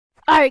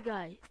Alright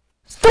guys,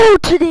 so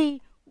today,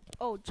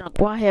 oh junk,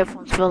 why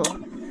headphones fell off.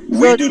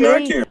 We do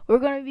not care. We're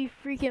gonna be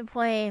freaking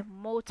playing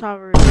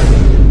Multiversus.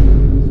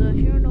 So if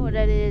you don't know what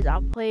that is, I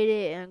played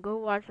it and go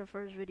watch the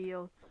first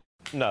video.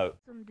 No.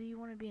 Do you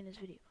want to be in this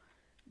video?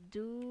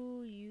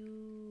 Do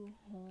you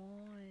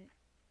want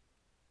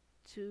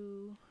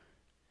to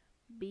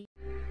be?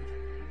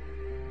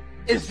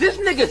 Is this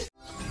nigga?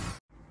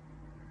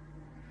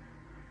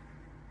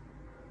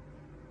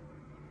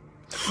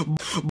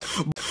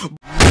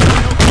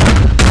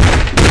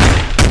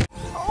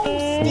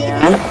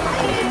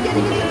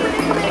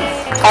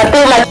 I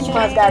feel like each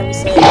one's gotta be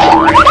saved.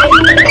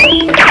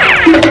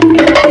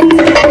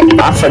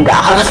 I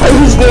forgot how to play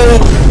this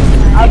game.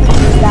 I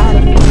forgot.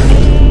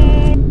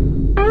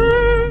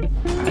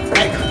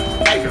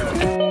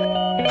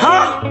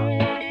 Huh?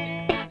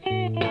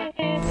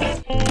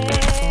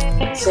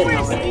 Sitting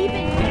over there.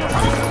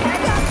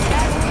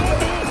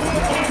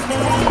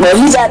 Bro,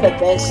 he's at the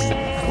best.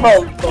 Bro,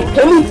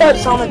 can we touch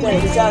Sonic Day?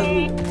 He's at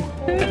me.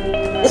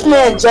 This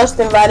man just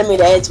invited me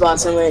to Xbox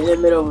somewhere in the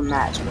middle of a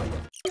match, bro.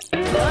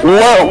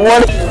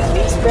 What?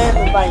 He's spam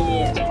inviting me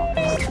to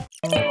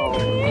Xbox.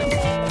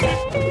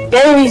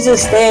 Gary's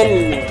just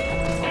standing there.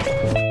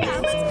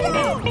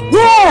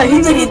 Yeah,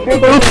 he's like a big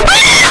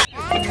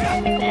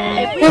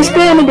They're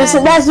spamming this,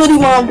 and that's really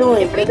what I'm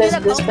doing. They're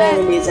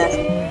spamming me,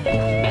 exactly.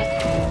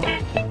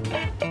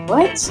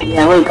 What?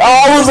 Yeah, look. Oh,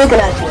 I was looking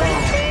at you.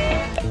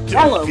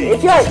 Hello.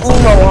 If you're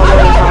emo on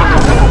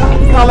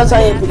comment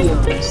on your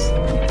videos.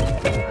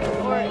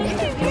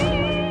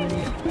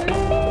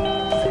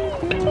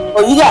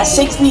 Oh, you got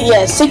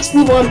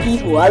 61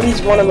 people. At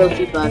least one of those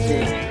people out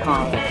there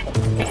comment.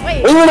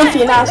 Even if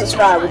you're not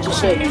subscribed, which you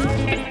should be.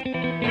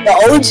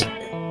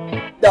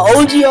 The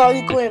OG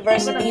Harley Quinn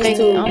versus these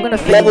two. I'm gonna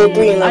level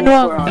 3 and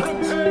level 4.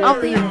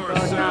 I'm leaving bro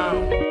now.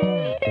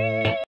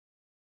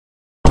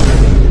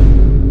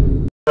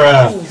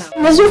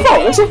 What's your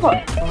fault? What's your fault?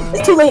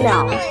 It's too late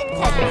now.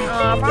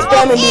 It's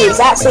spamming the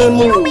exact same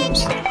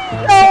moves.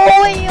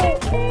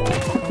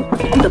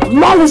 I'm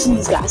demolishing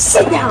these guys.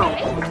 Sit down.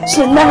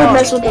 Should never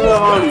mess with the real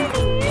Harley.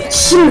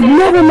 Should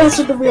never mess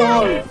with the real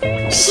Harley.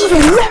 Should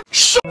never.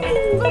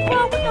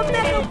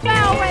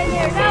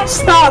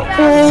 Stop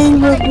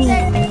playing with me.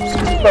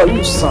 Bro,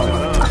 you suck.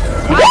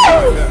 I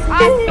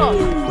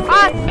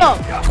suck.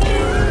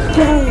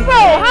 Bro,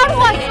 how do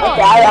I suck?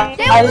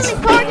 They were really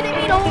targeting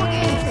me the whole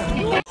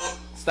game.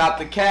 Stop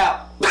the cap.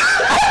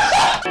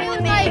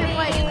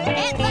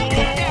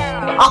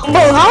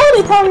 Bro, how are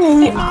they targeting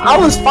me? I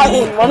was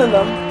fighting one of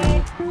them.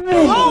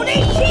 Oh,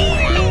 they cheated!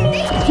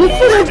 You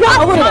should've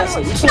got what did I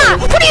say?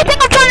 What do you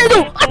think I'm trying to do?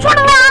 I'm trying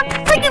to run,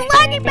 freaking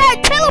lagging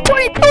back,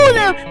 teleporting to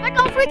them like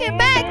I'm freaking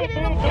back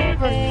hitting them.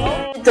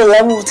 To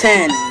level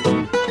 10.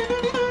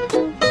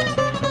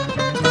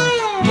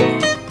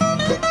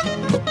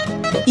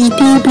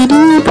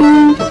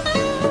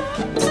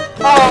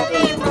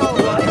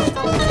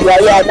 Oh,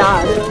 yeah,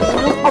 nah.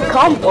 I'm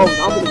combo. I'm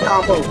gonna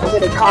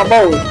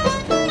combo.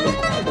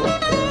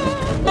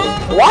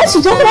 Why is she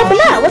jumping up and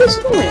down? What is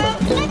she doing?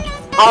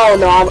 Oh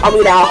no, I'm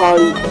without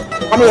Harley.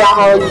 Why you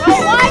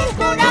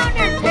go down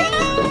there,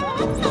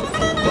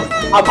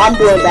 James? I'm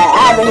doing bad. I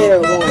haven't hit her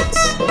once.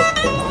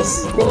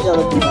 Things are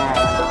looking bad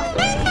right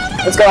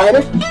now. Let's go, I hit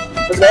her.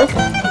 Let's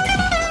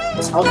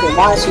go. Okay,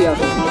 why is she up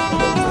there?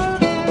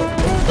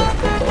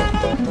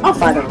 I'll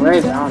fight a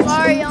Raven, honestly.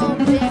 Sorry,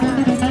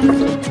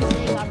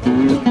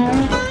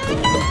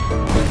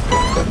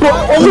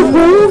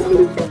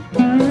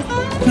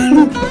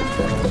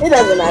 It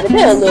doesn't matter.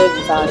 They'll live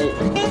without it.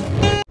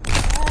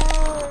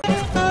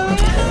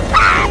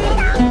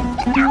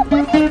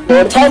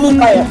 Don't tell me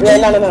fire. Yeah,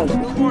 no.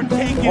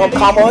 I'm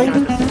comboing.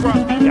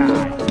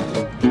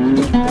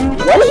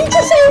 What did he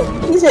just say?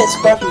 He said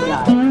Scruffy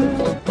guy.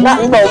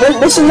 Bro,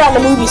 this is not the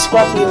movie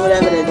Scruffy or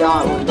whatever the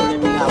dog was when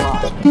we got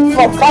lost.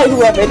 Fuck, fight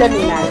whoever, it doesn't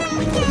even matter.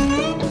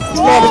 This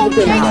man is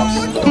within the house.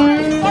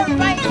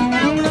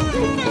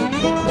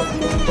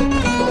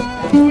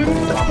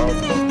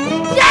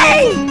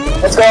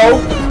 Let's go.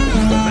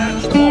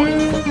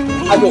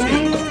 I get it.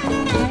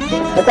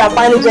 Let's not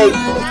find a Jake.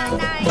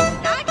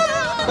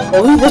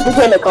 Well, we just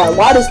became a card.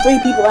 Why does 3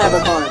 people have a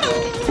card?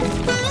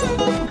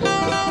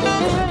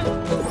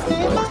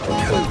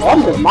 Oh,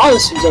 I'm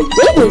demolishing Jake.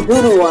 Jake is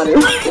doo-doo water. No!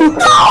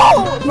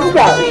 You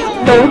got it.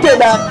 No, we can't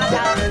not.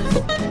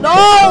 No!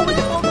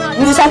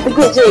 We just have to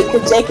get Jake,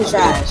 because Jake is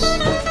trash.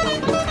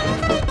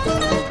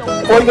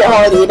 Or get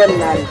Harley, it doesn't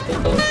matter.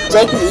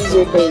 Jake is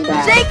easier to play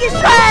back. Jake is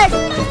trash!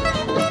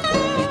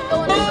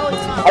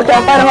 Okay,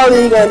 I'm fighting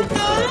Harley again.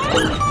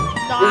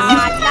 Nah.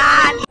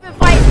 Even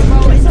fighting, bro.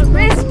 It's a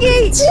risky.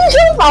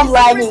 I'm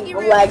lagging.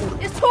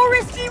 It's too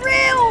risky,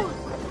 real.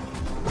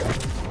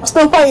 I'm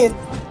still fighting.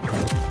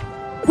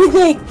 Good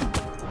Jake.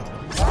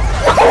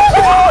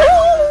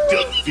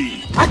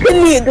 I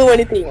couldn't even do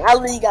anything. I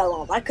literally got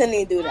lost. I couldn't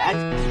even do that.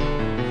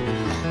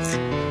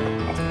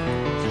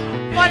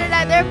 What did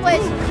I their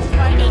place?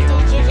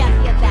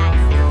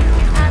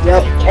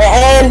 Yep.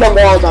 And the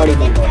wall's already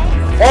been there.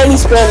 And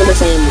he's spamming the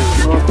same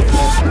move.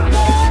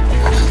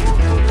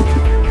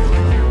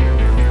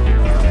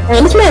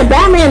 Man, this man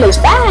Batman is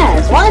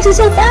fast. Why is he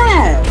so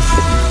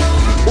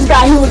fast? This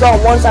guy, he was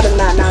on one side of the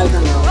map, now he's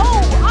on the other.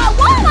 Oh,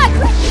 why am I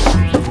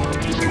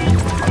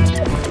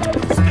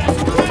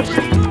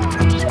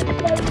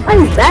Why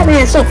is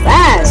Batman so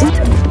fast?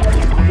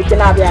 He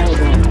cannot be out here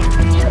doing it.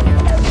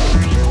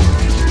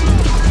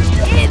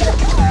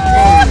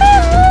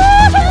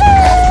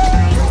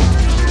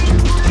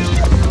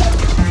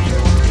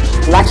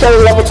 When I carry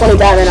level 20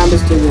 Batman, I'm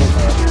just too good.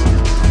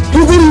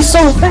 He's really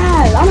so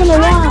fast. I don't know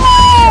why.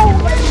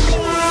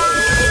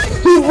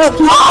 He's on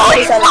the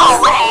other side of the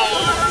map.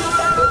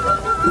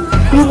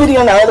 He's really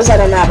on the other side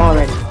of the map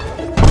already.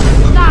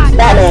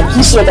 Batman,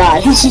 he should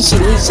die. He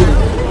cheated.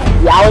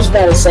 Yeah, I was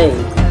better save.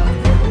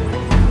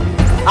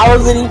 I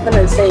was really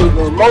finna save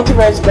him.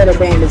 Multiversus better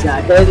ban this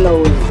guy. There's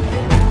no way.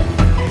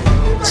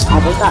 Oh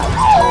my god.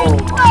 Oh.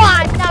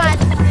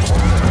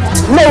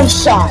 No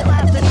shot.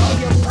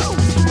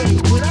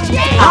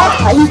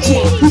 Ah, he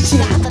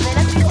cheated.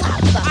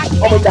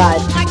 Oh my god.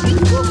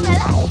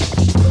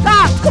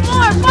 Stop! Come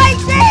on,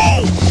 fight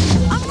me!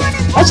 I'm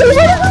running. I'm trying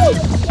to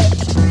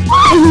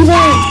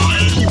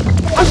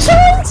I'm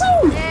trying to.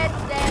 Dead.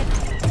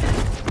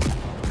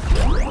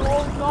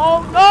 No.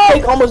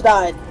 Jake almost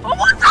died. Oh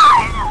my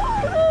god!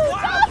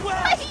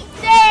 Fight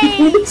Jake!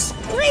 Please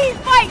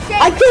fight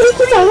Jake! I can't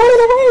keep on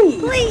running away.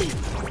 Please!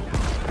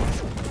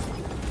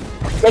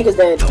 Jake is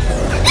dead.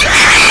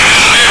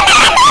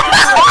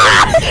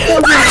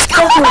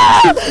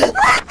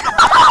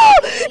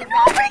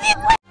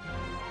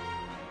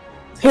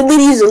 He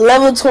literally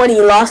level 20,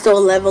 lost to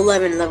level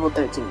 11, level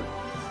 13.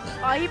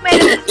 Oh, he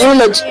made a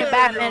mistake in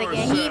Batman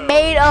again. He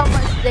made a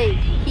mistake.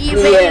 He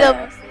made a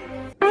mistake.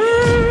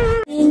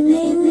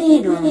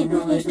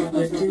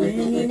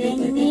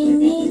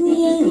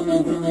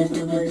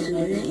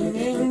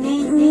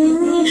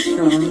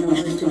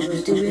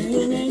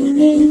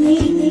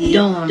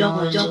 Don't